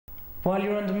While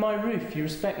you're under my roof, you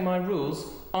respect my rules.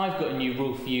 I've got a new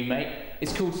rule for you, mate.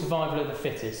 It's called survival of the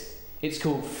fittest. It's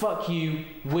called fuck you,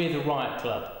 we're the riot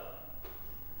club.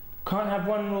 Can't have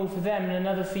one rule for them and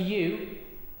another for you.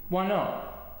 Why not?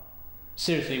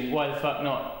 Seriously, why the fuck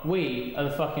not? We are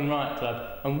the fucking riot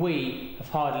club, and we have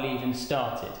hardly even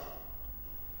started.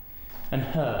 And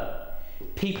her.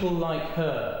 People like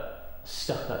her.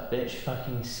 Stuck-up bitch,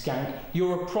 fucking skank.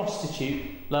 You're a prostitute,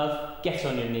 love. Get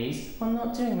on your knees. I'm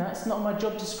not doing that. It's not my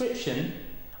job description.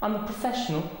 I'm a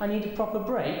professional. I need a proper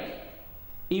break.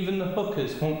 Even the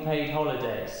hookers want paid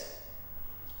holidays.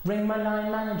 Ring my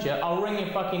line manager. I'll wring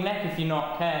your fucking neck if you're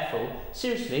not careful.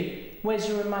 Seriously, where's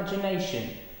your imagination?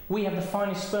 We have the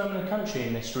finest sperm in the country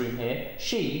in this room here.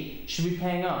 She should be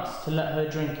paying us to let her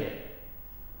drink it.